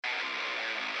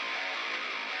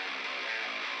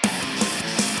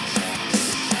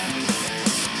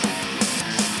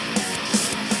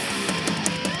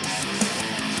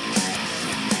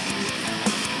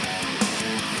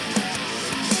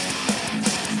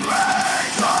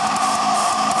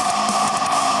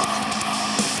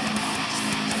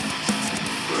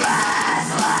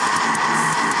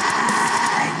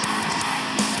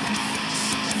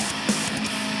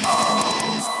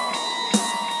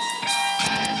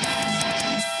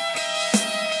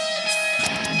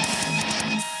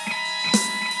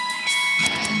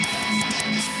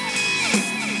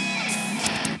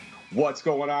What's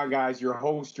going on, guys? Your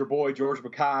host, your boy, George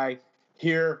Mackay,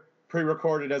 here,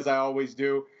 pre-recorded as I always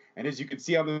do. And as you can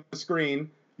see on the screen,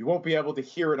 you won't be able to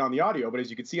hear it on the audio, but as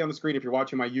you can see on the screen, if you're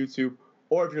watching my YouTube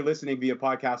or if you're listening via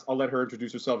podcast, I'll let her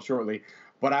introduce herself shortly.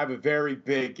 But I have a very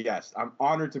big guest. I'm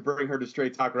honored to bring her to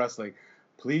Straight Talk Wrestling.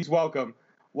 Please welcome.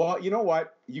 Well, you know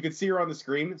what? You can see her on the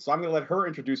screen, so I'm going to let her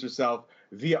introduce herself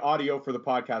via audio for the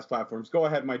podcast platforms. Go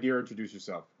ahead, my dear, introduce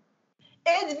yourself.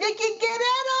 It's Vicky Guerrero.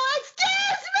 Excuse me!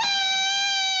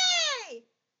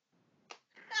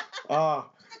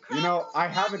 I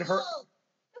haven't heard.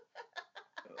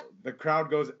 The crowd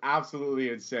goes absolutely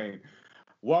insane.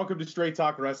 Welcome to Straight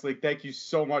Talk Wrestling. Thank you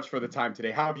so much for the time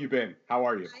today. How have you been? How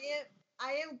are you?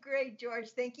 I am great, George.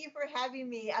 Thank you for having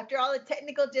me. After all the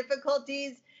technical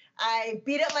difficulties, I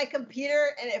beat up my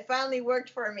computer and it finally worked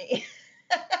for me.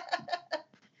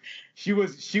 She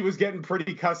was getting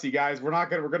pretty cussy, guys. We're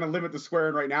gonna limit the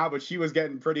swearing right now, but she was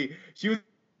getting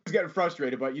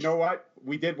frustrated. But you know what?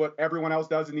 We did what everyone else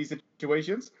does in these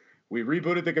situations. We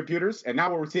rebooted the computers, and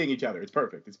now we're seeing each other. It's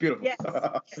perfect. It's beautiful. Yes.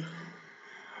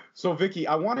 So, Vicky,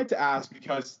 I wanted to ask,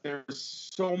 because there's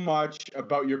so much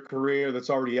about your career that's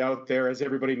already out there. As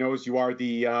everybody knows, you are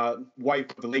the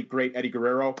wife of the late, great Eddie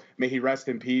Guerrero. May he rest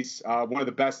in peace. One of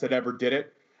the best that ever did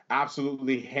it.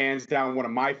 Absolutely, hands down, one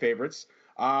of my favorites.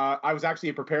 I was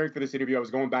actually preparing for this interview. I was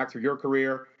going back through your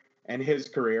career and his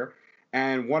career.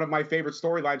 And one of my favorite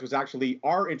storylines was actually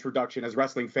our introduction as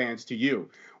wrestling fans to you,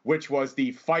 which was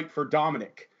the fight for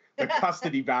Dominic, the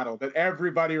custody battle that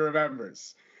everybody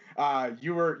remembers.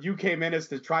 You came in as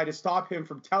to try to stop him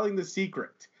from telling the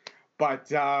secret. But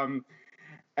and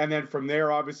then from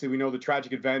there, obviously, we know the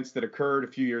tragic events that occurred a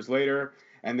few years later.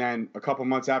 And then a couple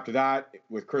months after that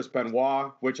with Chris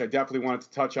Benoit, which I definitely wanted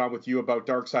to touch on with you about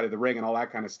Dark Side of the Ring and all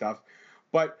that kind of stuff.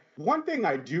 But one thing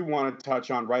I do want to touch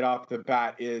on right off the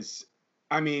bat is,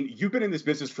 I mean, you've been in this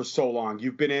business for so long.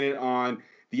 You've been in it on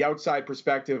the outside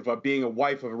perspective of being a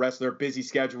wife of a wrestler, busy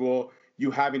schedule,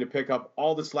 you having to pick up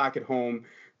all the slack at home,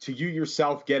 to you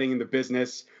yourself getting in the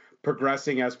business,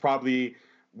 progressing as probably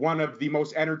one of the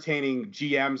most entertaining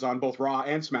GMs on both Raw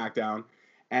and SmackDown,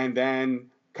 and then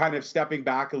kind of stepping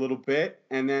back a little bit.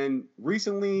 And then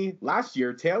recently,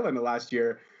 tail end of last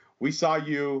year, we saw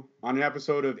you on an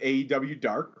episode of AEW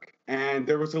Dark. And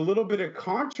there was a little bit of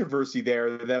controversy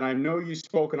there that I know you've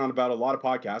spoken on about a lot of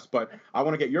podcasts, but I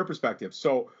want to get your perspective.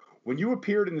 So when you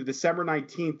appeared in the December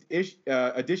 19th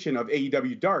edition of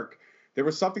AEW Dark, there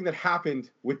was something that happened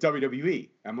with WWE.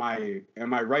 Am I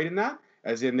right in that?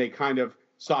 As in they kind of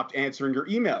stopped answering your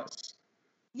emails.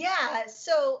 Yeah.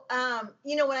 So,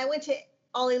 when I went to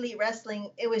All Elite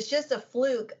Wrestling, it was just a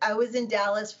fluke. I was in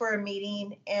Dallas for a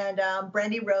meeting, and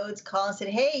Brandy Rhodes called and said,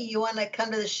 "Hey, you want to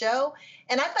come to the show?"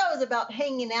 And I thought it was about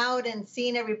hanging out and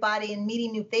seeing everybody and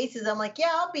meeting new faces. I'm like, "Yeah,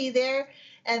 I'll be there."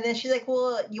 And then she's like,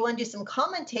 "Well, you want to do some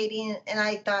commentating?" And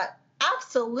I thought,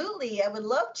 "Absolutely, I would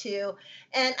love to."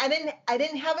 And I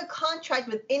didn't have a contract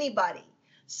with anybody.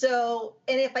 So,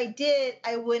 and if I did,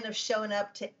 I wouldn't have shown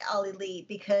up to All Elite,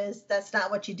 because that's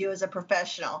not what you do as a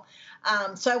professional.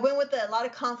 So I went with a lot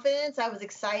of confidence. I was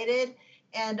excited.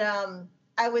 And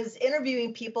I was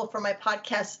interviewing people for my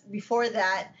podcast before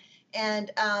that.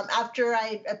 And after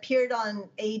I appeared on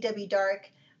AEW Dark,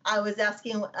 I was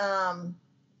asking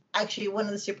actually one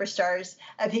of the superstars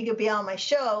if he could be on my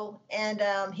show. And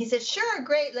he said, "Sure,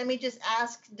 great. Let me just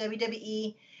ask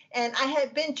WWE." And I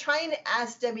had been trying to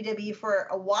ask WWE for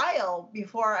a while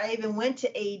before I even went to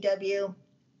AEW,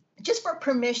 just for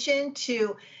permission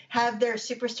to have their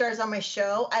superstars on my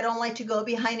show. I don't like to go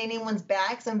behind anyone's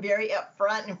backs. I'm very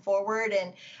upfront and forward,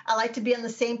 and I like to be on the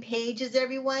same page as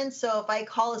everyone. So if I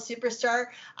call a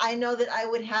superstar, I know that I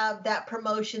would have that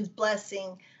promotion's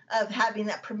blessing of having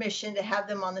that permission to have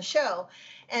them on the show.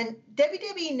 And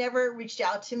WWE never reached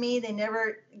out to me. They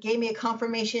never gave me a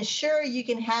confirmation. "Sure, you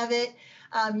can have it.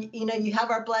 You have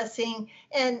our blessing."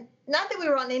 And not that we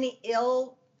were on any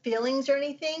ill feelings or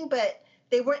anything, but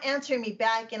they weren't answering me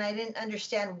back, and I didn't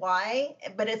understand why.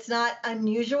 But it's not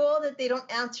unusual that they don't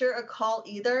answer a call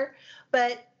either.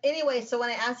 But anyway, so when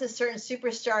I asked a certain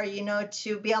superstar,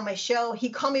 to be on my show, he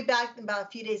called me back about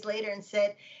a few days later and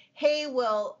said, "Hey,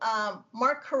 well,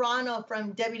 Mark Carrano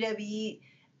from WWE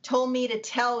told me to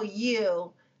tell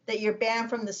you that you're banned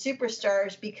from the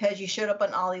superstars because you showed up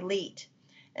on All Elite."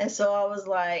 And so I was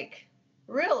like,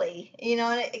 "Really?" And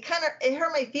it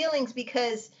hurt my feelings,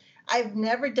 because I've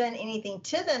never done anything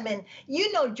to them. And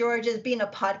George, as being a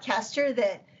podcaster,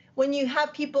 that when you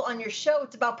have people on your show,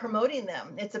 it's about promoting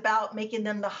them. It's about making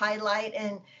them the highlight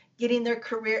and getting their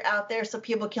career out there so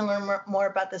people can learn more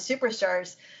about the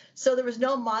superstars. So there was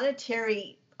no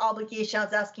monetary obligation I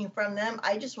was asking from them.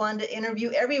 I just wanted to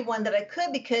interview everyone that I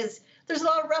could, because there's a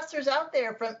lot of wrestlers out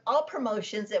there from all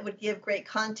promotions that would give great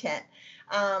content.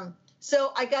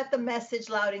 So I got the message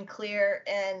loud and clear,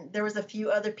 and there was a few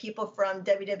other people from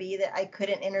WWE that I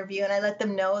couldn't interview, and I let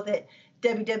them know that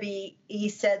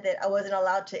WWE said that I wasn't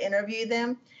allowed to interview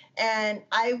them. And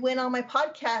I went on my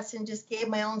podcast and just gave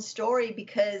my own story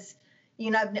because,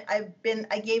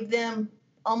 I gave them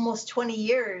almost 20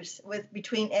 years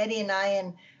between Eddie and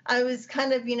and I was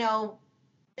kind of,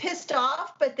 pissed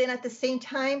off, but then at the same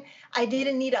time, I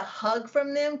didn't need a hug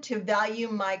from them to value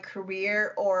my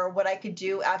career or what I could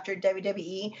do after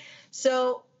WWE.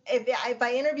 So if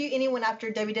I interview anyone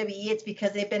after WWE, it's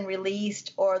because they've been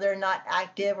released or they're not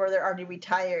active or they're already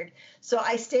retired. So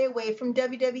I stay away from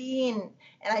WWE, and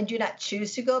I do not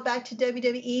choose to go back to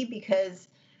WWE because,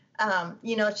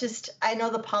 it's just, I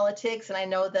know the politics and I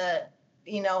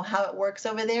know how it works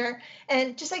over there.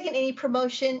 And just like in any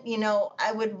promotion,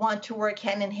 I would want to work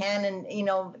hand in hand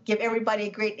and, give everybody a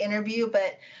great interview.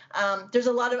 But there's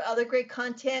a lot of other great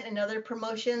content and other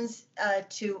promotions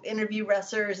to interview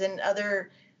wrestlers and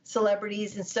other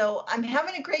celebrities. And so I'm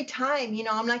having a great time.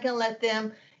 I'm not going to let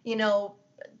them,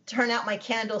 turn out my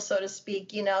candle, so to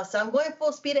speak, so I'm going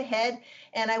full speed ahead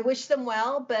and I wish them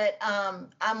well, but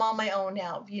I'm on my own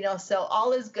now, so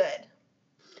all is good.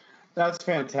 That's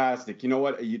fantastic. You know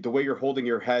what? The way you're holding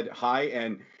your head high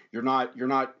and you're not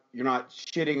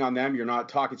shitting on them. You're not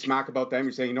talking smack about them.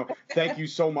 You're saying, thank you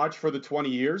so much for the 20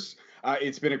 years.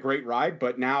 It's been a great ride,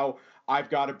 but now I've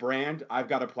got a brand, I've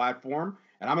got a platform,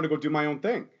 and I'm going to go do my own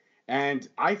thing. And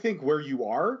I think where you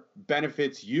are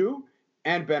benefits you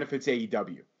and benefits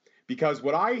AEW. Because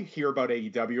what I hear about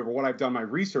AEW, or what I've done my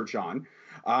research on,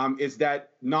 is that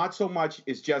not so much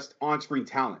is just on-screen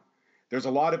talent. There's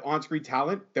a lot of on-screen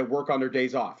talent that work on their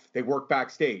days off. They work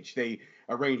backstage. They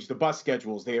arrange the bus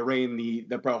schedules. They arrange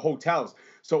the hotels.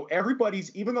 So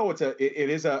everybody's, even though it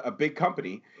is a big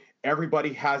company,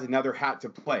 everybody has another hat to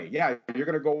play. Yeah, you're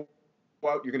going to go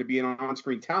out, you're going to be an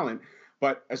on-screen talent,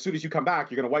 but as soon as you come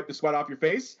back, you're going to wipe the sweat off your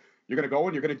face. You're going to go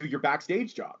and you're going to do your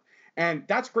backstage job. And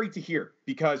that's great to hear,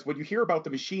 because when you hear about the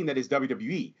machine that is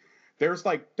WWE, there's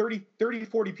like 30,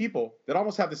 40 people that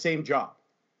almost have the same job.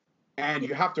 And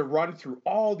you have to run through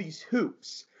all these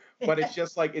hoops. But it's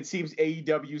just like, it seems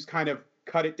AEW's kind of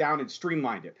cut it down and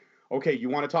streamlined it. Okay, you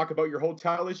want to talk about your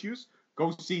hotel issues?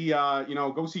 Go see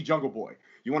Jungle Boy.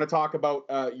 You want to talk about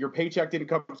your paycheck didn't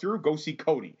come through? Go see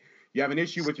Cody. You have an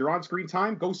issue with your on-screen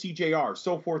time? Go see JR,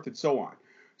 so forth and so on.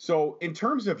 So in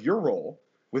terms of your role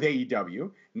with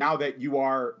AEW,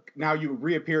 now you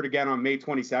reappeared again on May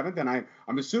 27th, and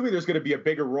I'm assuming there's going to be a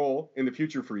bigger role in the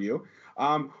future for you.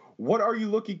 What are you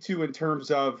looking to in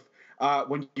terms of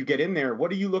when you get in there?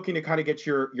 What are you looking to kind of get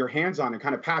your hands on and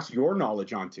kind of pass your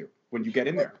knowledge onto when you get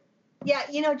in there? Yeah,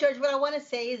 George, what I want to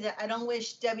say is that I don't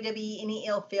wish WWE any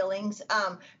ill feelings,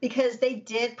 because they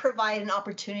did provide an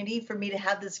opportunity for me to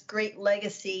have this great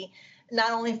legacy,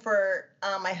 not only for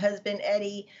my husband,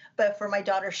 Eddie, but for my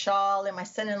daughter, Shaw, and my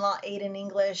son-in-law, Aiden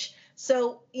English.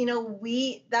 So,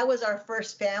 that was our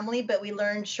first family, but we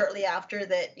learned shortly after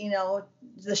that,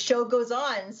 the show goes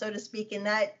on, so to speak, and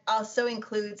that also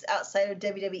includes outside of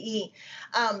WWE.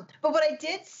 But what I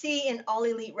did see in All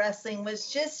Elite Wrestling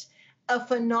was just a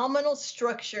phenomenal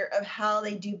structure of how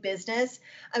they do business.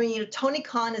 I mean, Tony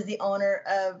Khan is the owner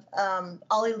of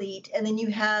All Elite, and then you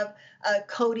have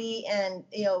Cody and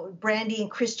Brandy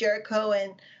and Chris Jericho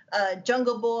and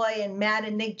Jungle Boy and Matt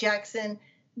and Nick Jackson.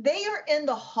 They are in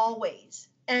the hallways,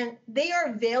 and they are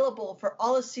available for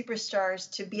all the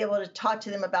superstars to be able to talk to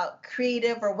them about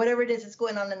creative or whatever it is that's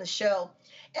going on in the show.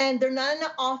 And they're not in an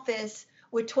office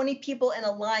with 20 people in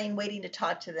a line waiting to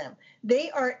talk to them.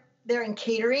 They're in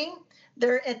catering.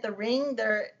 They're at the ring.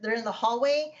 They're in the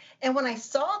hallway. And when I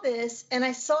saw this, and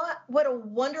I saw what a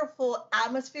wonderful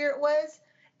atmosphere it was,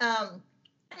 and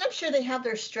I'm sure they have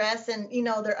their stress and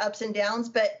their ups and downs,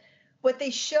 but what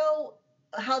they show,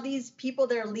 how these people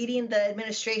that are leading the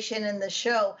administration and the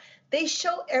show, they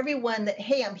show everyone that,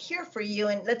 hey, I'm here for you,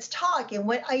 and let's talk, and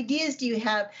what ideas do you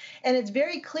have? And it's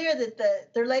very clear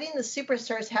that they're letting the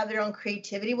superstars have their own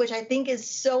creativity, which I think is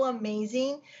so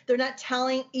amazing. They're not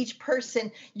telling each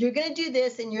person, you're going to do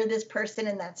this, and you're this person,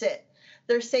 and that's it.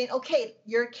 They're saying, okay,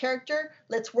 you're a character,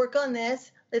 let's work on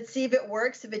this, let's see if it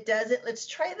works. If it doesn't, let's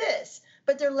try this.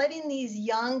 But they're letting these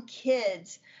young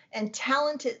kids and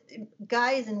talented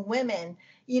guys and women,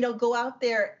 go out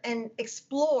there and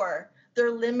explore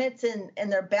their limits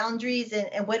and their boundaries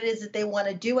and what it is that they want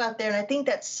to do out there. And I think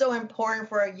that's so important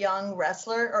for a young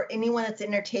wrestler or anyone that's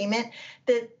entertainment,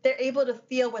 that they're able to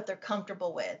feel what they're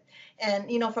comfortable with. And,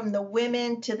 from the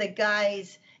women to the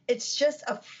guys, it's just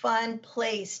a fun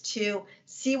place to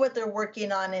see what they're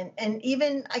working on. And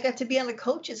even I got to be on a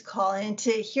coach's call and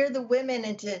to hear the women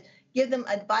and to give them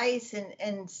advice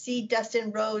and see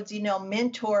Dustin Rhodes,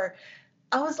 mentor.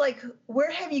 I was like, where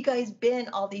have you guys been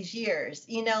all these years?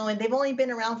 And they've only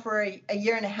been around for a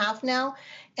year and a half now.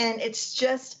 And it's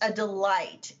just a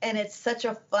delight. And it's such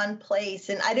a fun place.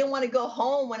 And I didn't want to go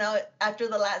home after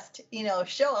the last,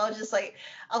 show. I was just like,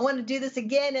 I want to do this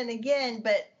again and again.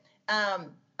 But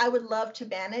I would love to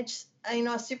manage, a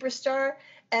superstar,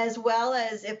 as well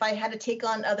as if I had to take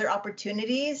on other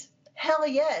opportunities. Hell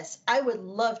yes, I would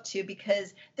love to,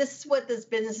 because this is what this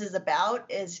business is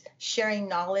about, is sharing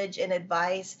knowledge and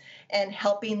advice and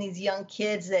helping these young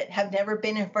kids that have never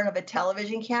been in front of a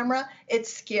television camera.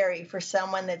 It's scary for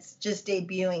someone that's just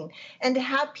debuting. And to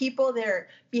have people that are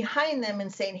behind them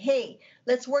and saying, hey,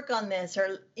 let's work on this,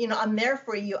 or, I'm there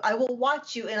for you. I will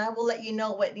watch you and I will let you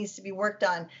know what needs to be worked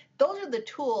on. Those are the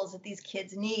tools that these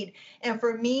kids need. And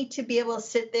for me to be able to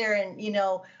sit there and,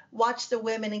 watch the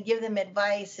women and give them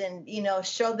advice and,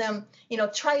 show them,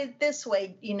 try it this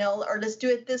way, or let's do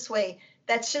it this way.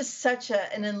 That's just such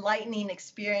an enlightening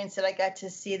experience that I got to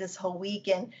see this whole week.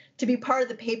 And to be part of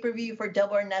the pay-per-view for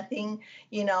Double or Nothing,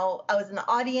 I was in the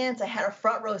audience, I had a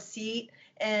front row seat,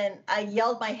 and I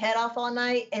yelled my head off all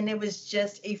night. And it was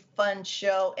just a fun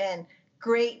show and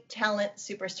great talent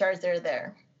superstars that are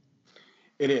there.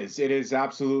 It is. It is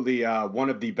absolutely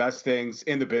one of the best things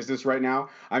in the business right now.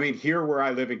 I mean, here where I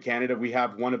live in Canada, we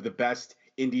have one of the best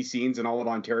indie scenes in all of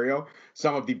Ontario.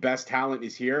 Some of the best talent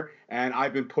is here, and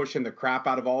I've been pushing the crap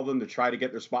out of all of them to try to get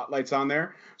their spotlights on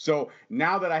there. So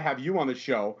now that I have you on the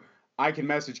show, I can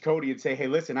message Cody and say, hey,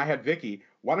 listen, I had Vicky.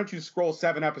 Why don't you scroll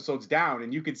 7 episodes down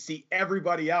and you can see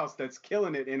everybody else that's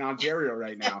killing it in Ontario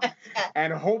right now.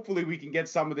 And hopefully we can get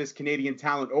some of this Canadian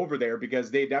talent over there, because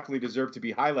they definitely deserve to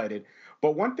be highlighted.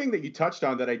 But one thing that you touched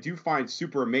on that I do find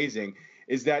super amazing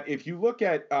is that if you look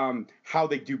at how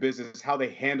they do business, how they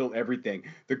handle everything,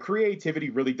 the creativity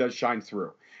really does shine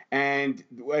through. And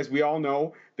as we all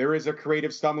know, there is a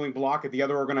creative stumbling block at the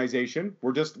other organization.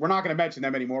 We're not going to mention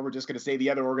them anymore. We're just going to say the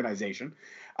other organization.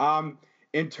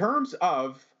 In terms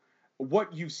of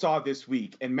what you saw this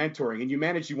week and mentoring, and you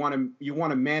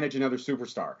want to manage another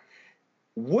superstar,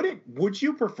 would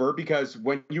you prefer, because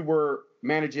when you were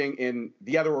managing in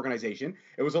the other organization,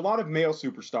 it was a lot of male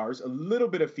superstars, a little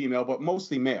bit of female, but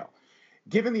mostly male.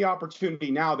 Given the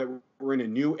opportunity now that we're in a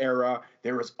new era,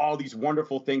 there is all these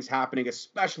wonderful things happening,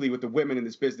 especially with the women in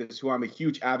this business, who I'm a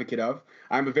huge advocate of.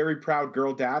 I'm a very proud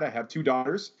girl dad. I have 2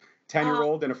 daughters,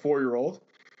 10-year-old and a 4-year-old.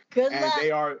 Good and luck.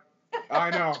 They are, I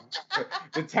know,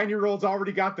 the 10-year-old's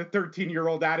already got the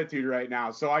 13-year-old attitude right now.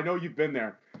 So I know you've been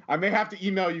there. I may have to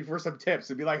email you for some tips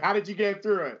and be like, how did you get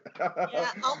through it?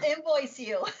 Yeah, I'll invoice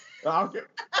you. I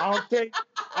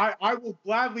will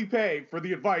gladly pay for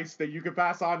the advice that you can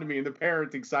pass on to me in the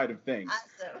parenting side of things.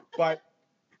 Awesome. But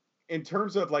in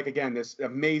terms of, like, again, this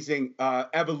amazing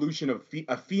evolution of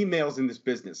females in this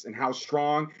business and how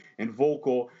strong and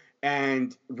vocal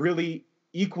and really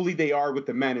equally they are with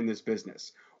the men in this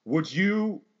business, would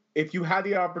you, if you had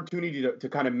the opportunity to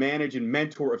kind of manage and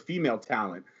mentor a female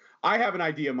talent, I have an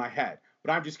idea in my head,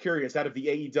 but I'm just curious, out of the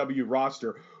AEW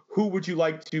roster, who would you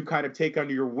like to kind of take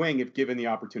under your wing if given the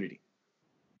opportunity?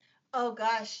 Oh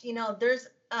gosh, there's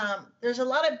a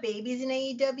lot of babies in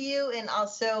AEW, and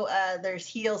also there's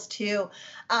heels too.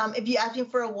 If you ask me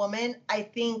for a woman, I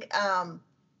think, I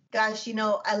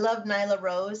love Nyla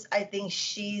Rose. I think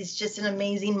she's just an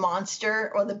amazing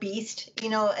monster, or the beast,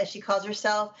 as she calls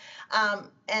herself.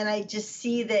 And I just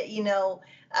see that,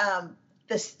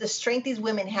 the strength these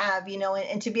women have,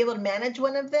 and to be able to manage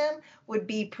one of them would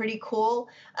be pretty cool.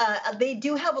 They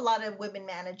do have a lot of women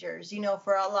managers,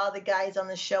 for a lot of the guys on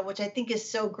the show, which I think is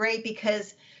so great,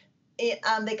 because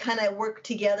they kind of work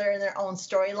together in their own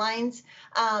storylines.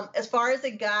 As far as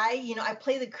a guy, I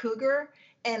play the cougar,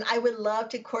 and I would love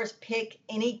to, of course, pick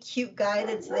any cute guy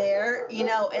that's there,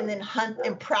 and then hunt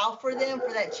and prowl for them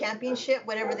for that championship,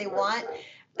 whatever they want.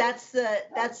 That's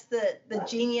the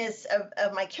genius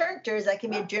of my characters. I can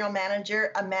be a general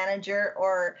manager, a manager,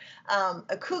 or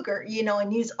a cougar,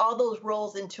 and use all those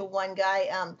roles into one guy.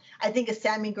 I think of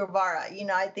Sammy Guevara.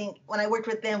 I think when I worked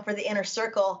with them for the Inner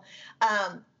Circle,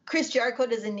 Chris Jericho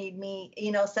doesn't need me.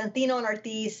 Santino and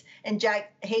Ortiz and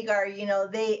Jack Hagar,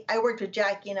 I worked with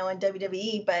Jack, in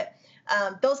WWE, but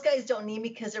those guys don't need me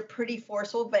because they're pretty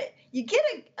forceful. But you get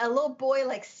a little boy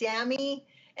like Sammy,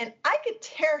 and I could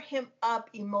tear him up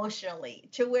emotionally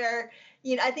to where,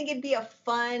 I think it'd be a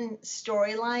fun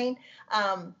storyline.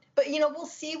 But we'll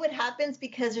see what happens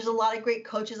because there's a lot of great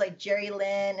coaches like Jerry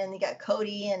Lynn, and you got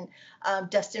Cody and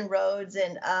Dustin Rhodes,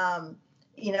 and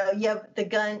you have the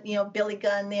Gunn, Billy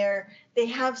Gunn there. They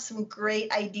have some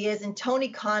great ideas, and Tony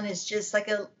Khan is just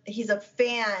like he's a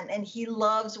fan, and he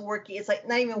loves working. It's like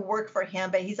not even work for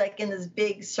him, but he's like in this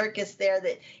big circus there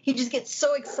that he just gets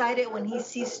so excited when he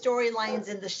sees storylines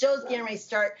and the show's getting ready to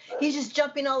start. He's just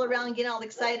jumping all around, getting all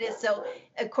excited. So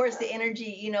of course the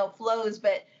energy, flows.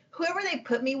 But whoever they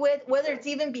put me with, whether it's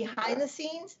even behind the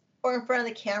scenes or in front of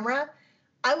the camera,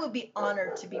 I would be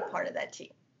honored to be part of that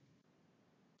team.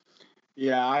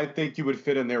 Yeah, I think you would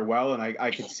fit in there well, and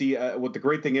I could see what the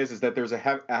great thing is that there's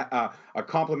a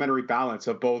complementary balance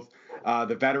of both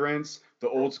the veterans, the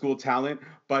old school talent,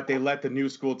 but they let the new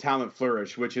school talent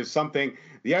flourish, which is something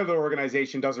the other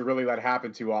organization doesn't really let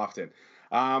happen too often.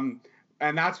 And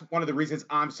that's one of the reasons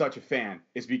I'm such a fan,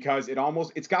 is because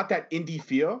it's got that indie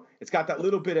feel. It's got that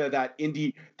little bit of that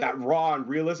indie, that raw and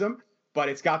realism, but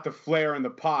it's got the flair and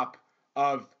the pop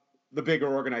of the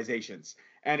bigger organizations.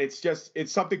 And it's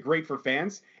something great for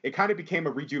fans. It kind of became a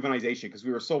rejuvenation because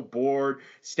we were so bored,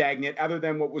 stagnant, other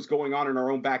than what was going on in our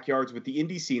own backyards with the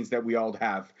indie scenes that we all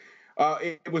have.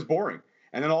 It was boring.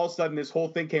 And then all of a sudden this whole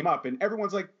thing came up and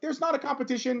everyone's like, there's not a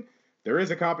competition. There is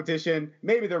a competition.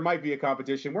 Maybe there might be a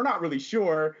competition. We're not really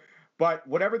sure. But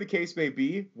whatever the case may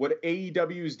be, what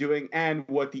AEW is doing and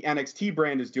what the NXT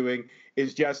brand is doing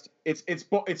is just,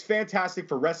 it's fantastic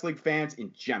for wrestling fans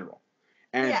in general.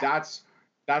 And yeah.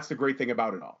 That's the great thing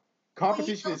about it all.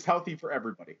 Competition is healthy for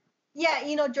everybody. Yeah,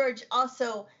 George,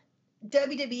 also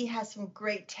WWE has some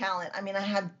great talent. I mean, I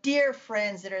have dear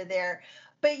friends that are there,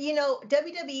 but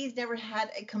WWE's never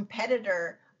had a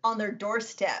competitor on their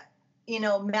doorstep,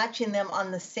 matching them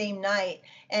on the same night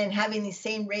and having the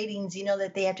same ratings,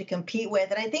 that they have to compete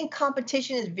with. And I think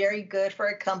competition is very good for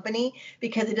a company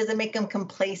because it doesn't make them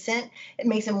complacent. It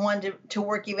makes them want to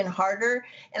work even harder.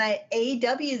 And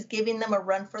AEW is giving them a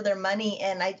run for their money.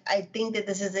 And I think that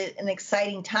this is an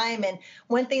exciting time. And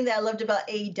one thing that I loved about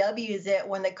AEW is that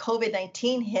when the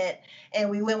COVID-19 hit and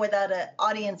we went without an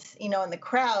audience, in the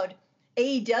crowd,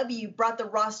 AEW brought the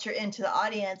roster into the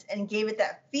audience and gave it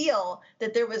that feel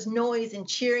that there was noise and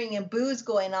cheering and boos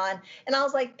going on. And I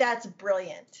was like, that's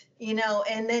brilliant,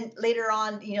 And then later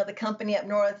on, the company up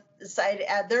north decided to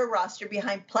add their roster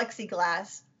behind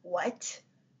plexiglass. What?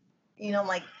 I'm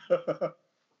like,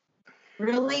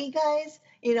 really, guys?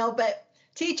 But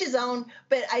to each his own.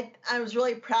 But I was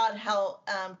really proud how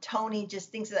Tony just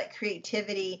thinks of that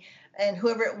creativity and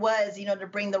whoever it was, to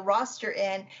bring the roster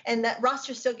in, and that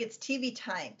roster still gets TV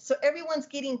time. So everyone's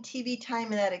getting TV time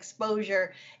and that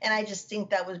exposure. And I just think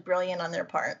that was brilliant on their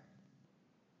part.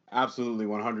 Absolutely,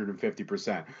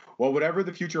 150%. Well, whatever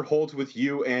the future holds with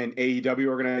you and AEW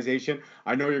organization,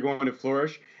 I know you're going to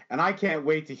flourish. And I can't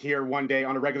wait to hear one day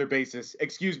on a regular basis,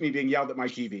 excuse me, being yelled at my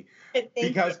TV.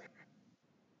 Because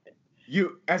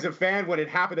you, as a fan, when it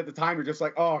happened at the time, you're just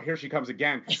like, oh, here she comes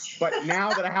again. But now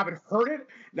that I haven't heard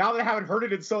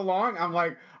it in so long, I'm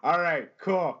like, all right,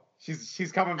 cool.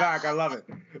 She's coming back. I love it.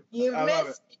 You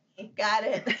missed me. Got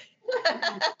it.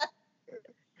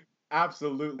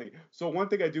 Absolutely. So one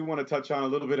thing I do want to touch on, a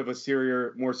little bit of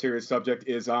a more serious subject,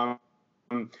 is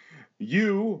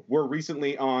you were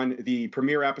recently on the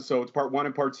premiere episodes, part 1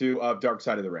 and part 2 of Dark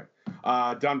Side of the Ring,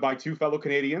 done by 2 fellow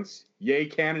Canadians. Yay,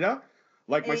 Canada.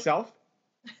 Like myself.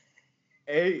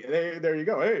 Hey, there you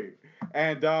go. Hey.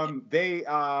 And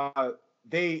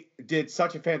they did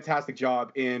such a fantastic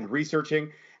job in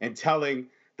researching and telling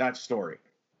that story.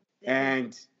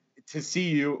 And to see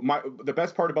you, the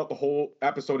best part about the whole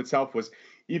episode itself was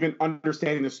even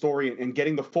understanding the story and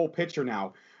getting the full picture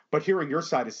now, but hearing your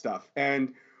side of stuff.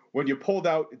 And when you pulled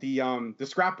out the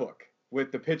scrapbook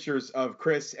with the pictures of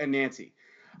Chris and Nancy,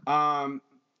 and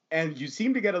you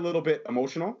seemed to get a little bit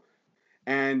emotional.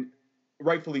 And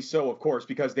rightfully so, of course,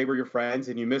 because they were your friends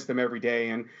and you missed them every day.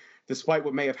 And despite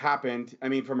what may have happened, I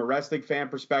mean, from a wrestling fan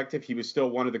perspective, he was still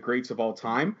one of the greats of all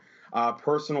time.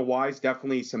 Personal wise,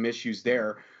 definitely some issues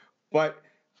there. But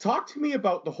talk to me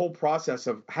about the whole process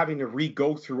of having to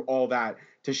go through all that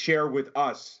to share with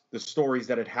us the stories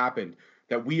that had happened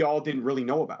that we all didn't really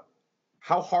know about.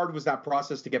 How hard was that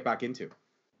process to get back into?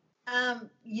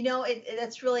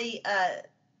 That's really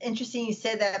interesting you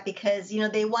said that because,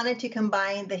 they wanted to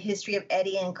combine the history of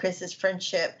Eddie and Chris's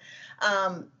friendship.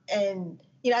 And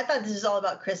I thought this was all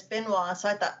about Chris Benoit. So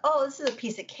I thought, oh, this is a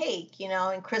piece of cake,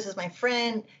 and Chris is my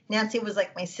friend. Nancy was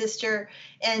like my sister.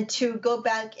 And to go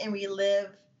back and relive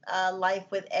life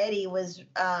with Eddie was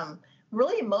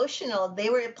really emotional. They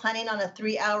were planning on a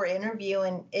 3-hour interview,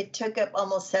 and it took up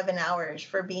almost 7 hours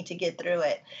for me to get through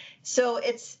it. So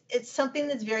it's something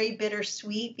that's very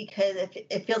bittersweet because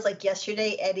it feels like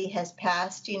yesterday Eddie has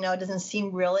passed. It doesn't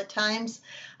seem real at times.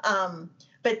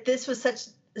 But this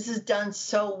is done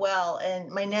so well, and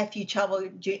my nephew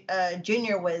Chavo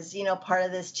Jr. was part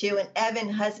of this too, and Evan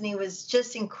Husney was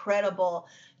just incredible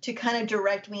to kind of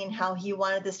direct me in how he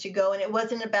wanted this to go, and it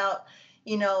wasn't about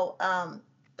you know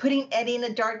putting Eddie in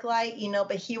a dark light,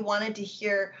 but he wanted to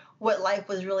hear what life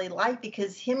was really like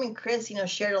because him and Chris,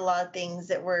 shared a lot of things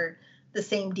that were the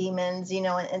same demons,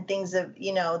 and things of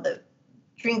the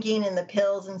drinking and the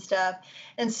pills and stuff,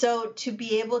 and so to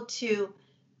be able to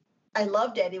I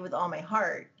loved Eddie with all my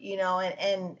heart,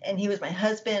 and he was my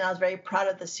husband. I was very proud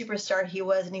of the superstar he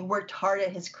was, and he worked hard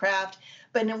at his craft.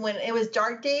 But then when it was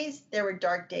dark days, there were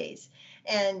dark days,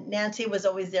 and Nancy was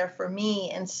always there for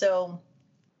me. And so,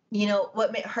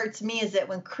 what hurts me is that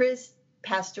when Chris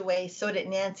passed away, so did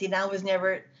Nancy, and I was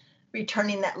never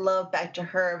returning that love back to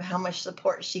her of how much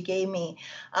support she gave me.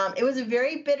 It was a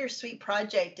very bittersweet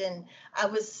project, and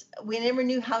we never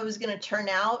knew how it was going to turn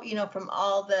out, from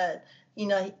all the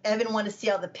Evan wanted to see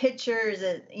all the pictures,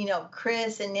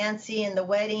 Chris and Nancy and the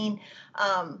wedding.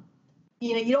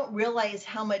 You don't realize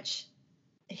how much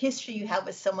history you have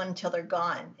with someone until they're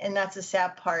gone. And that's the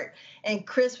sad part. And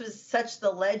Chris was such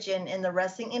the legend in the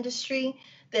wrestling industry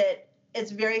that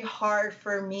it's very hard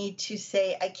for me to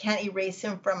say I can't erase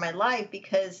him from my life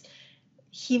because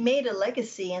he made a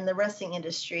legacy in the wrestling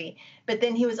industry, but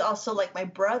then he was also like my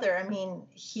brother. I mean,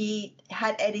 he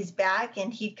had Eddie's back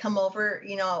and he'd come over,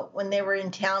 when they were in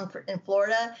town in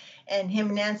Florida, and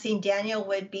him, Nancy, and Daniel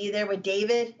would be there with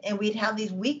David, and we'd have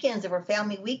these weekends that were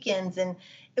family weekends. And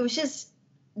it was just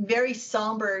very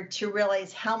somber to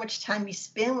realize how much time you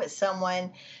spend with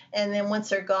someone. And then once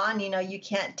they're gone, you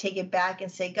can't take it back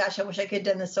and say, gosh, I wish I could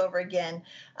have done this over again.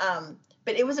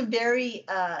 But it was a very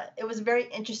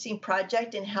interesting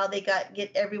project in how they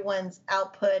get everyone's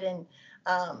output and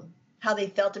how they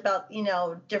felt about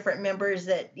different members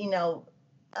that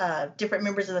different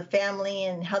members of the family,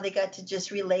 and how they got to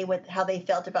just relay with how they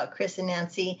felt about Chris and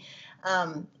Nancy.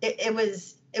 It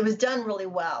was done really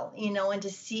well, and to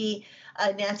see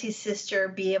Nancy's sister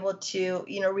be able to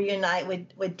reunite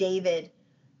with David.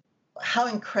 How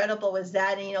incredible was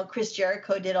that? And, Chris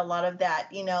Jericho did a lot of that,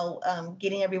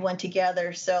 getting everyone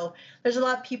together. So there's a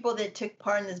lot of people that took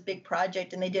part in this big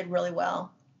project, and they did really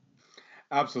well.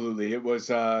 Absolutely. It was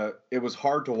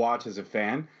hard to watch as a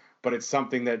fan, but it's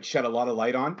something that shed a lot of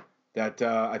light on that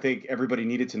I think everybody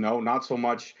needed to know, not so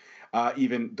much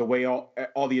even the way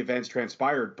all the events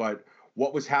transpired, but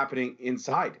what was happening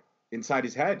inside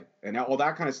his head and all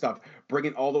that kind of stuff,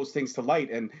 bringing all those things to light.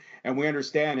 And we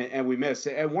understand and we miss.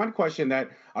 And one question that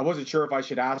I wasn't sure if I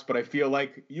should ask, but I feel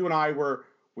like you and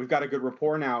we've got a good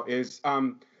rapport now, is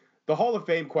the Hall of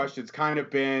Fame question's kind of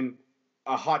been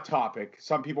a hot topic.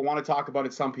 Some people want to talk about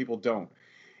it, some people don't.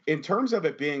 In terms of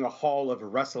it being a Hall of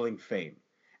Wrestling Fame,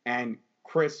 and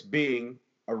Chris being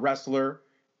a wrestler,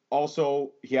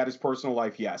 also he had his personal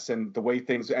life, yes, and the way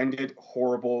things ended,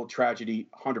 horrible tragedy,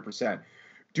 100%.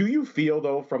 Do you feel,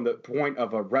 though, from the point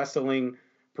of a wrestling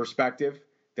perspective,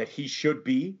 that he should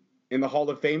be in the Hall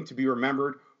of Fame to be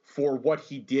remembered for what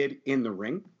he did in the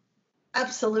ring?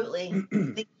 Absolutely.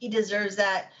 I think he deserves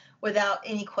that without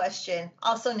any question.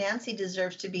 Also, Nancy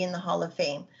deserves to be in the Hall of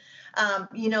Fame.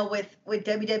 With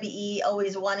WWE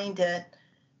always wanting to,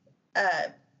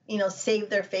 save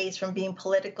their face from being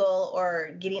political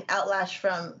or getting outlash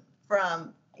from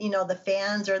the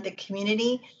fans or the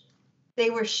community, they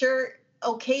were sure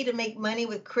okay to make money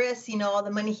with Chris, all the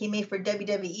money he made for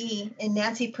WWE, and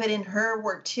Nancy put in her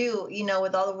work too,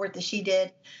 with all the work that she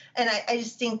did. And I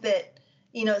just think that,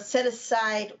 set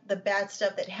aside the bad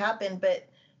stuff that happened, but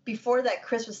before that,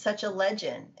 Chris was such a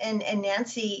legend, and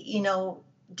Nancy,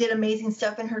 did amazing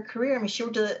stuff in her career. I mean, she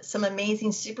worked with some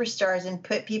amazing superstars and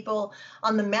put people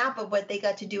on the map of what they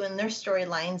got to do in their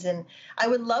storylines. And I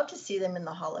would love to see them in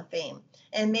the Hall of Fame.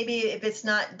 And maybe if it's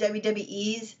not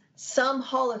WWE's, some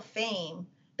Hall of Fame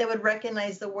that would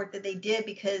recognize the work that they did,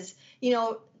 because,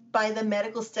 by the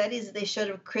medical studies that they showed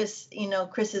of Chris,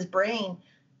 Chris's brain,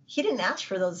 he didn't ask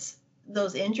for those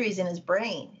injuries in his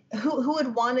brain. Who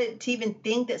would want to even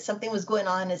think that something was going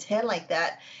on in his head like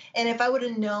that? And if I would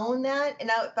have known that, and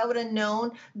if I would have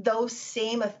known those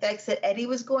same effects that Eddie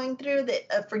was going through,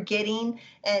 that forgetting,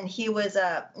 and he was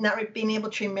not being able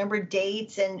to remember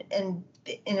dates and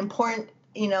important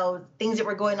things that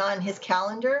were going on in his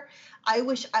calendar, I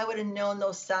wish I would have known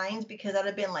those signs, because I'd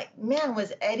have been like, man,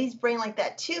 was Eddie's brain like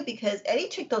that too? Because Eddie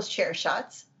took those chair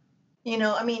shots. He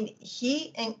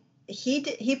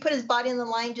he put his body on the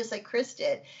line just like Chris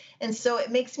did. And so it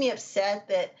makes me upset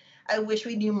that I wish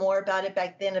we knew more about it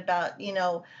back then, about,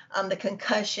 the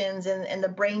concussions and the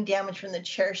brain damage from the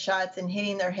chair shots and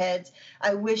hitting their heads.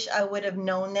 I wish I would have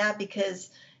known that, because,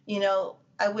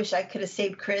 I wish I could have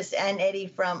saved Chris and Eddie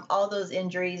from all those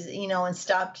injuries, and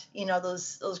stopped,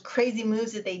 those crazy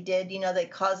moves that they did,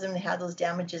 that caused them to have those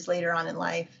damages later on in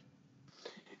life.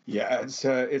 Yeah, it's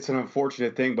an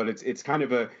unfortunate thing, but it's kind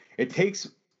of it takes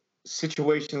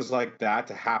situations like that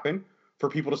to happen for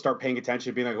people to start paying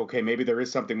attention, being like, okay, maybe there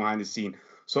is something behind the scene.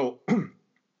 So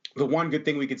the one good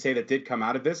thing we could say that did come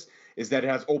out of this is that it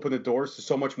has opened the doors to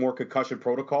so much more concussion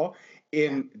protocol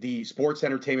in the sports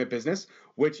entertainment business,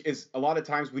 which is a lot of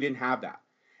times we didn't have that.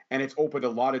 And it's opened a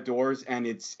lot of doors, and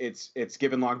it's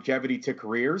given longevity to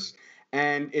careers.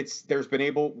 And there's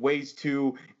been ways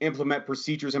to implement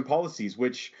procedures and policies,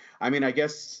 which, I mean, I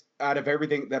guess out of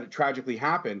everything that tragically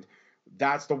happened,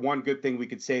 that's the one good thing we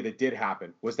could say that did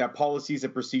happen, was that policies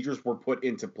and procedures were put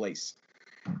into place.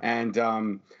 And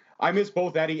I miss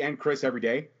both Eddie and Chris every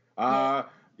day.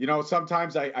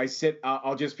 Sometimes I sit,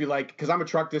 I'll just be like, because I'm a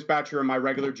truck dispatcher in my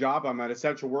regular job. I'm an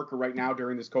essential worker right now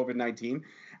during this COVID-19.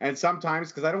 And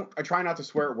sometimes, because I try not to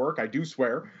swear at work. I do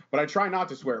swear, but I try not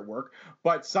to swear at work.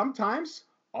 But sometimes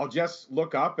I'll just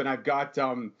look up, and I've got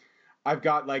an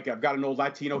old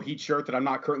Latino heat shirt that I'm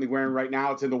not currently wearing right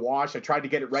now. It's in the wash. I tried to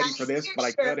get it ready for this, but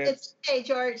I couldn't. It's okay,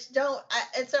 George. It's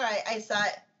all right. I saw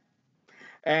it.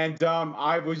 And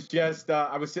I was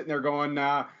sitting there going,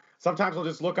 sometimes I'll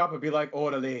just look up and be like,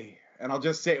 orale. And I'll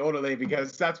just say orale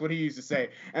because that's what he used to say.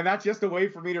 And that's just a way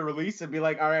for me to release and be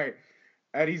like, all right,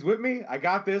 Eddie's with me. I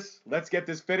got this. Let's get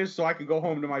this finished so I can go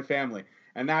home to my family.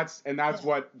 And that's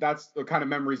the kind of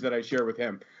memories that I share with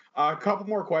him. A couple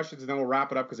more questions and then we'll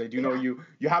wrap it up, because I do know you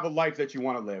have a life that you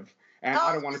want to live. And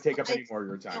I don't want to take up any more of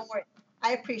your time. Don't worry.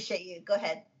 I appreciate you. Go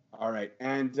ahead. All right.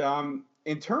 And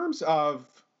in terms of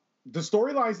the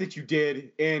storylines that you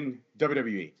did in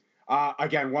WWE,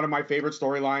 again, one of my favorite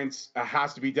storylines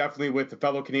has to be definitely with the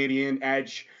fellow Canadian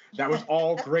Edge. That was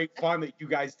all great fun that you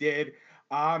guys did.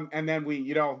 And then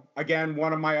we, again,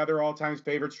 one of my other all-time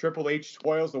favorites, Triple H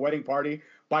spoils the wedding party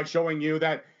by showing you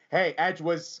that, hey, Edge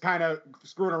was kind of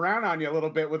screwing around on you a little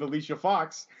bit with Alicia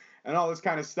Fox and all this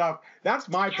kind of stuff. That's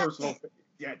my personal,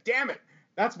 damn it.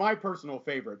 That's my personal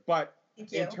favorite. But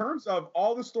in terms of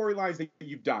all the storylines that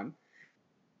you've done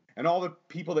and all the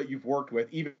people that you've worked with,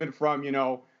 even from,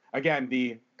 again,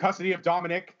 the custody of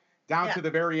Dominic down to the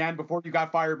very end before you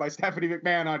got fired by Stephanie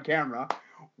McMahon on camera,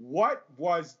 what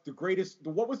was the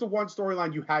one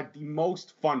storyline you had the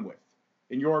most fun with,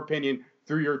 in your opinion,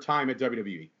 through your time at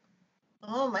WWE?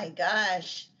 Oh my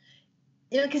gosh.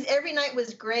 Because every night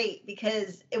was great,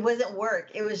 because it wasn't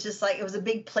work. It was just like, it was a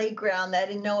big playground that I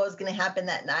didn't know what was going to happen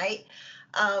that night.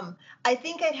 I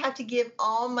think I'd have to give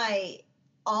all my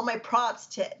props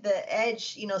to the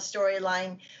Edge,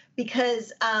 storyline,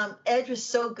 because Edge was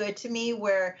so good to me,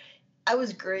 where I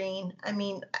was green. I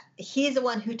mean, he's the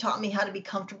one who taught me how to be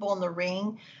comfortable in the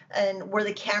ring and where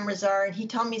the cameras are. And he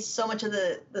taught me so much of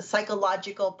the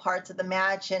psychological parts of the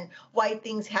match and why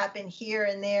things happen here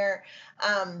and there.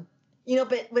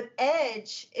 But with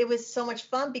Edge, it was so much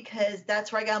fun, because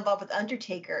that's where I got involved with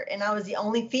Undertaker. And I was the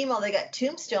only female that got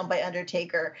tombstoned by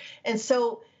Undertaker. And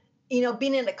so,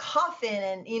 being in a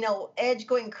coffin and, Edge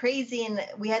going crazy. And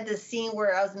we had this scene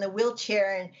where I was in the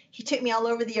wheelchair and he took me all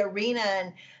over the arena,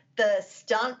 and the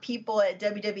stunt people at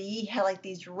WWE had like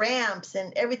these ramps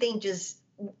and everything just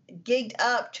gigged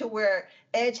up to where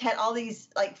Edge had all these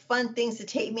like fun things to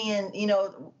take me and,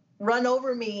 run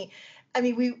over me. I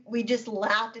mean, we just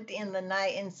laughed at the end of the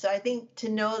night. And so I think to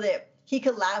know that he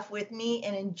could laugh with me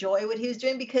and enjoy what he was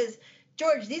doing, because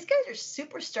George, these guys are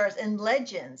superstars and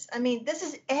legends. I mean, this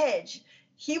is Edge.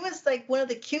 He was like one of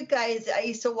the cute guys I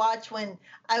used to watch when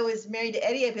I was married to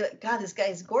Eddie. I'd be like, God, this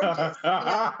guy's gorgeous.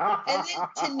 And then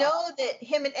to know that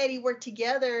him and Eddie worked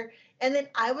together, and then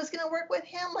I was going to work with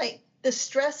him, like the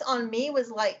stress on me was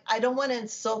like, I don't want to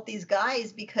insult these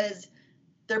guys, because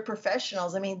they're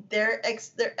professionals. I mean, they're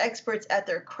experts at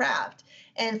their craft.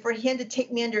 And for him to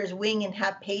take me under his wing and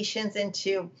have patience and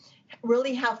to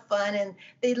really have fun. And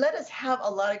they let us have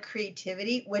a lot of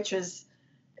creativity, which was,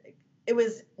 it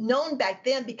was known back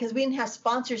then, because we didn't have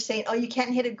sponsors saying, oh, you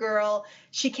can't hit a girl,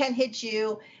 she can't hit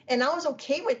you. And I was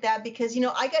okay with that, because,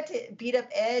 I got to beat up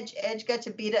Edge. Edge got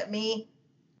to beat up me.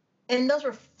 and those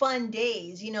were fun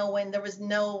days, when there was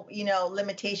no,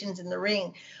 limitations in the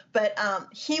ring. But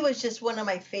he was just one of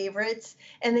my favorites.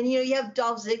 And then, you have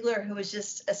Dolph Ziggler, who was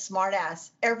just a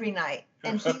smartass every night.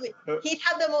 And he'd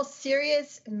have the most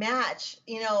serious match,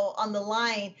 on the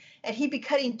line, and he'd be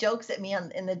cutting jokes at me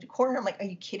in the corner. I'm like, are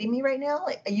you kidding me right now?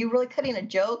 Like, are you really cutting a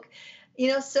joke?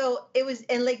 So it was,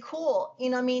 and like, cool,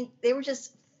 I mean, they were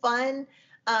just fun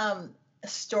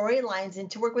storylines, and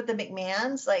to work with the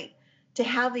McMahons, like, to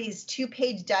have these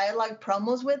 2-page dialogue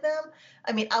promos with them.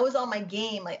 I mean, I was on my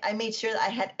game. Like, I made sure that I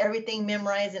had everything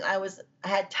memorized, and I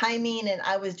had timing, and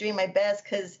I was doing my best,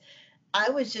 because I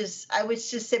would just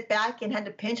sit back and had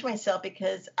to pinch myself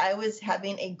because I was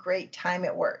having a great time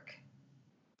at work.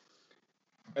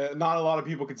 Not a lot of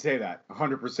people could say that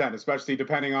 100%, especially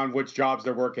depending on which jobs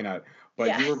they're working at. But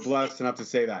yeah. You were blessed enough to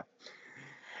say that.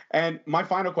 And my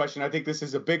final question, I think this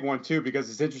is a big one too, because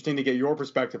it's interesting to get your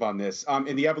perspective on this.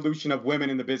 In the evolution of women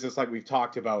in the business, like we've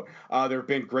talked about, there have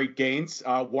been great gains.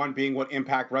 One being what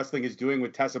Impact Wrestling is doing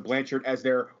with Tessa Blanchard as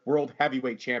their world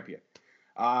heavyweight champion.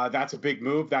 That's a big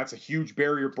move. That's a huge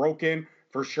barrier broken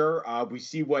for sure. We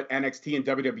see what NXT and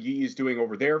WWE is doing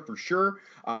over there for sure.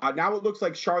 Now it looks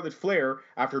like Charlotte Flair,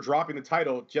 after dropping the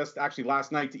title just actually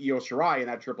last night to Io Shirai in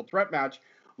that triple threat match,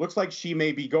 looks like she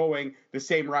may be going the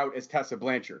same route as Tessa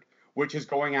Blanchard, which is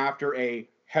going after a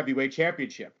heavyweight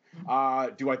championship.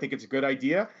 Do I think it's a good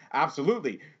idea?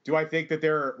 Absolutely. Do I think that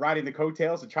they're riding the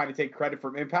coattails and trying to take credit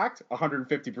from Impact?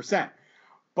 150%.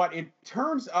 But in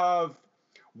terms of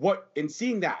in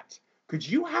seeing that, could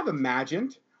you have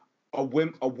imagined a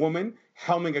woman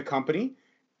helming a company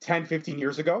 10, 15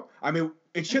 years ago? I mean,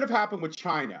 it should have happened with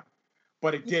China,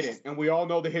 but it didn't. And we all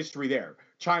know the history there.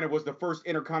 China was the first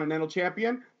Intercontinental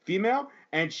Champion, female,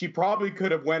 and she probably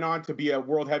could have went on to be a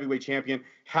World Heavyweight Champion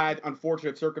had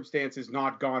unfortunate circumstances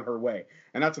not gone her way.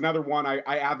 And that's another one I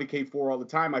advocate for all the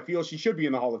time. I feel she should be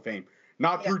in the Hall of Fame,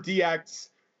 not through DX,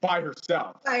 by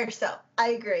herself. By herself. I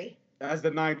agree. As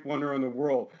the 9th wonder in the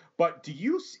world. But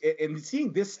in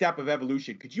seeing this step of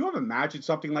evolution, could you have imagined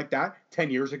something like that 10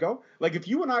 years ago? Like, if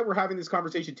you and I were having this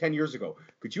conversation 10 years ago,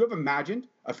 could you have imagined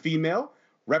a female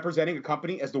representing a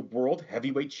company as the World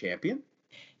Heavyweight Champion?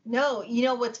 No.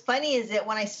 What's funny is that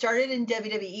when I started in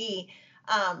WWE,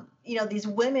 these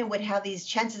women would have these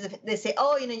chances of, they say,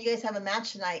 oh, you guys have a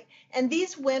match tonight. And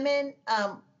these women,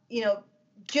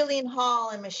 Jillian Hall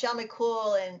and Michelle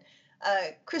McCool and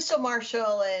Crystal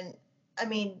Marshall and,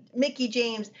 Mickie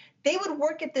James, they would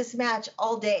work at this match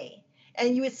all day.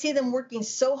 And you would see them working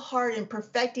so hard and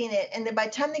perfecting it. And then by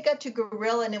the time they got to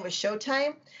Gorilla and it was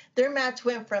showtime, their match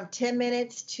went from 10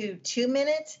 minutes to 2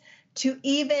 minutes to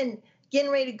even getting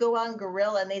ready to go on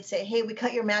Gorilla. And they'd say, hey, we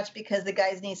cut your match because the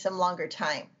guys need some longer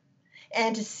time.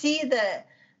 And to see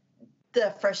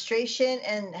the frustration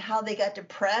and how they got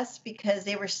depressed because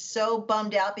they were so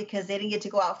bummed out because they didn't get to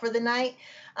go out for the night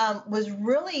was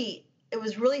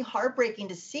really heartbreaking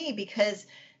to see, because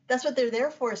that's what they're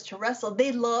there for, is to wrestle.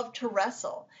 They love to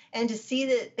wrestle. And to see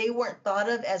that they weren't thought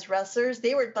of as wrestlers,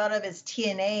 they were thought of as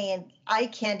TNA and eye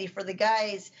candy for the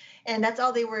guys. And that's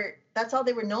all they were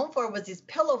known for, was these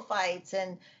pillow fights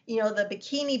and, the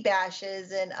bikini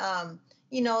bashes. And,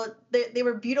 they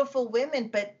were beautiful women,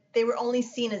 but they were only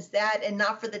seen as that and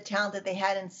not for the talent that they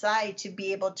had inside to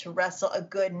be able to wrestle a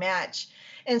good match.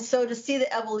 And so to see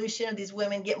the evolution of these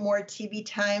women get more TV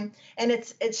time, and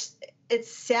it's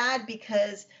sad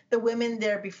because the women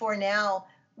there before now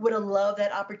would have loved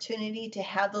that opportunity to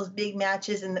have those big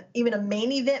matches and even a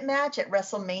main event match at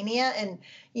WrestleMania, and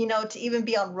to even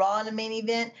be on Raw in a main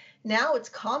event. Now it's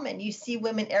common. You see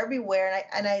women everywhere,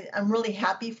 and I'm really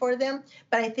happy for them.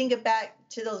 But I think back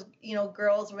to those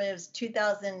girls when it was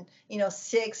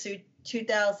 2006 or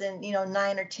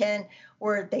 2009 or 10,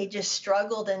 where they just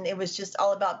struggled, and it was just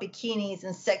all about bikinis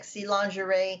and sexy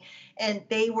lingerie, and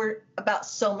they were about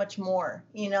so much more,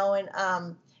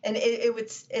 and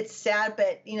it's sad,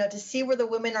 but to see where the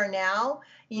women are now,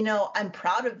 I'm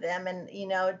proud of them, and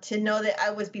to know that I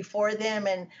was before them,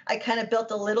 and I kind of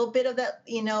built a little bit of that,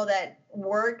 that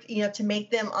work, to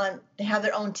make them have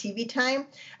their own TV time.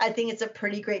 I think it's a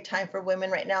pretty great time for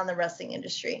women right now in the wrestling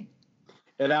industry.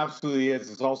 It absolutely is.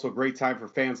 It's also a great time for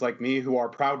fans like me who are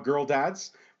proud girl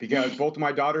dads, because both of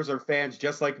my daughters are fans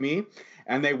just like me,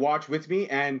 and they watch with me.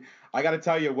 And I got to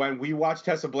tell you, when we watched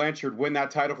Tessa Blanchard win that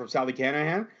title from Sally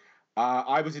Canahan,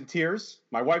 I was in tears.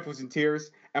 My wife was in tears,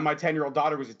 and my 10-year-old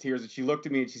daughter was in tears. And she looked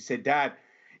at me and she said, Dad,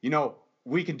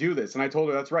 we can do this. And I told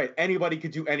her, that's right. Anybody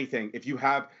could do anything if you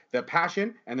have the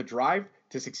passion and the drive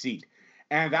to succeed.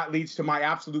 And that leads to my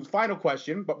absolute final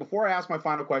question. But before I ask my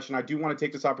final question, I do want to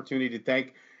take this opportunity to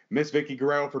thank Miss Vickie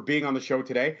Guerrero for being on the show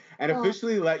today and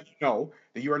officially let you know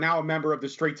that you are now a member of the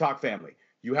Straight Talk family.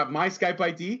 You have my Skype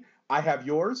ID. I have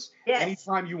yours. Yes.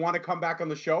 Anytime you want to come back on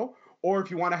the show, or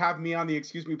if you want to have me on the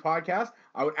Excuse Me podcast,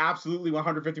 I would absolutely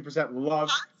 150%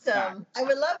 love that. I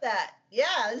would love that. Yeah,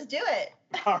 let's do it.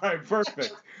 All right,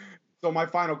 perfect. So my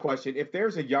final question, if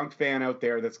there's a young fan out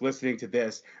there that's listening to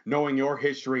this, knowing your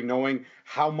history, knowing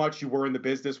how much you were in the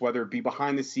business, whether it be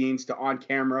behind the scenes to on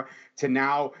camera to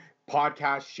now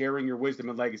podcast, sharing your wisdom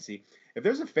and legacy, if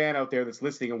there's a fan out there that's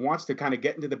listening and wants to kind of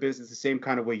get into the business the same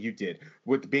kind of way you did,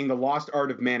 with being the lost art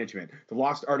of management, the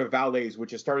lost art of valets,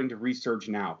 which is starting to resurge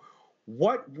now,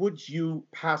 what would you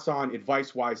pass on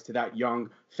advice-wise to that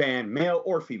young fan, male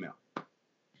or female?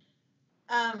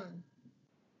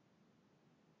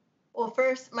 Well,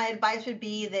 first, my advice would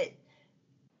be that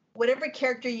whatever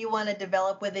character you want to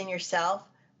develop within yourself,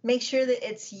 make sure that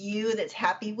it's you that's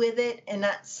happy with it and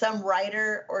not some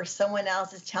writer or someone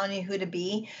else is telling you who to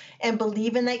be. And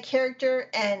believe in that character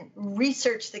and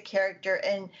research the character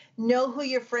and know who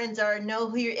your friends are, know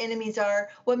who your enemies are,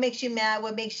 what makes you mad,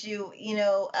 what makes you,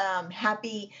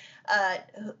 happy.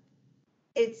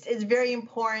 It's very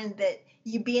important that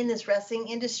you be in this wrestling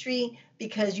industry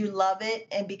because you love it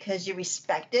and because you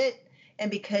respect it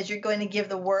and because you're going to give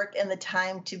the work and the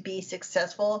time to be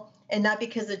successful and not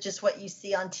because of just what you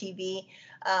see on TV.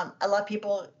 A lot of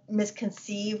people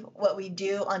misconceive what we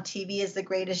do on TV as the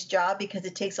greatest job because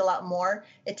it takes a lot more.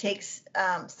 It takes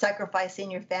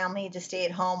sacrificing your family to stay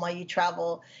at home while you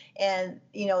travel and,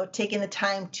 taking the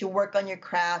time to work on your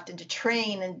craft and to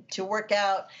train and to work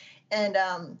out. And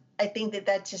I think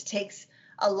that just takes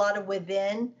a lot of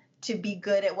within to be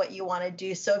good at what you want to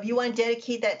do. So if you want to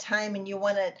dedicate that time and you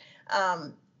want to,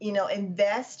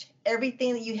 invest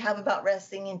everything that you have about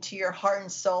wrestling into your heart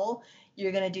and soul,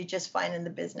 you're going to do just fine in the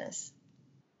business.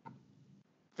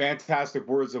 Fantastic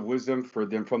words of wisdom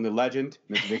from the legend,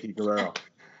 Ms. Vickie Guerrero.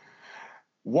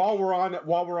 While we're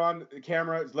on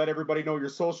camera, let everybody know your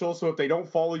social. So if they don't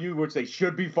follow you, which they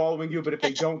should be following you, but if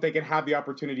they don't, they can have the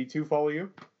opportunity to follow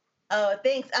you. Oh,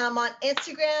 thanks. On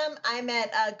Instagram, I'm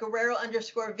at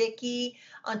Guerrero_Vickie.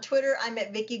 On Twitter, I'm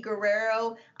at Vickie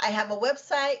Guerrero. I have a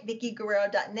website,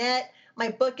 VickieGuerrero.net. My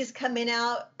book is coming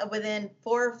out within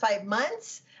 4 or 5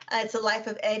 months. It's a life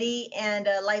of Eddie and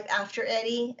a life after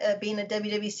Eddie, being a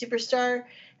WWE superstar.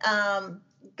 I'm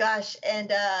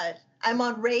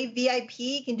on Rave VIP.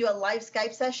 You can do a live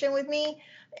Skype session with me.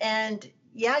 And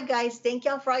yeah, guys, thank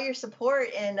y'all for all your support.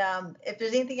 And if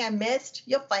there's anything I missed,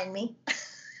 you'll find me.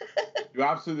 You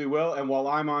absolutely will. And while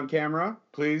I'm on camera,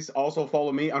 please also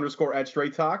follow me _at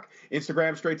Straight Talk,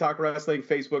 Instagram Straight Talk Wrestling,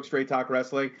 Facebook Straight Talk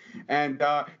Wrestling. And,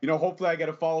 hopefully I get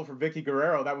a follow from Vickie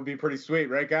Guerrero. That would be pretty sweet,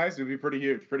 right, guys? It would be pretty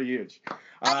huge, pretty huge.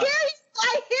 I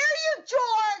hear you,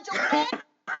 George.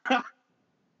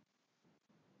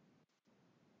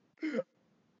 Okay?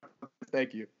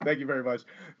 Thank you. Thank you very much.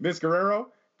 Ms.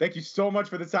 Guerrero, thank you so much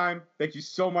for the time. Thank you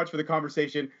so much for the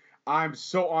conversation. I'm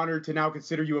so honored to now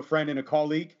consider you a friend and a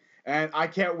colleague, and I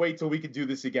can't wait till we can do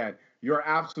this again. You're an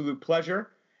absolute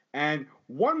pleasure. And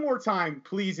one more time,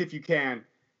 please, if you can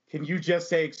you just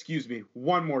say, excuse me,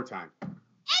 one more time? Excuse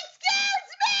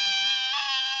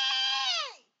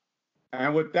me!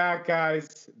 And with that,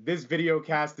 guys, this video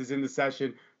cast is in the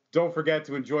session. Don't forget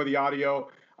to enjoy the audio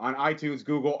on iTunes,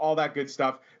 Google, all that good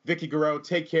stuff. Vickie Guerrero,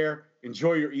 take care.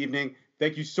 Enjoy your evening.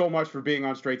 Thank you so much for being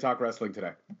on Straight Talk Wrestling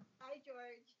today.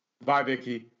 Bye,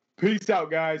 Vickie. Peace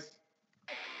out, guys.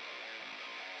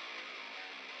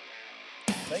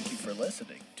 Thank you for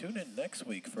listening. Tune in next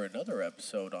week for another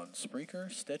episode on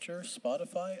Spreaker, Stitcher,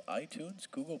 Spotify, iTunes,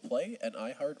 Google Play, and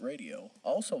iHeartRadio.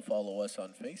 Also follow us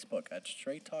on Facebook at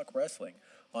Straight Talk Wrestling,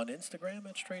 on Instagram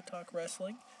at Straight Talk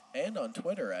Wrestling, and on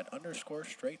Twitter at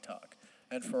 _Straight Talk.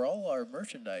 And for all our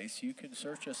merchandise, you can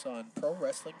search us on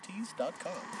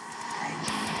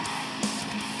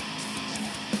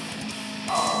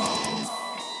ProWrestlingTees.com.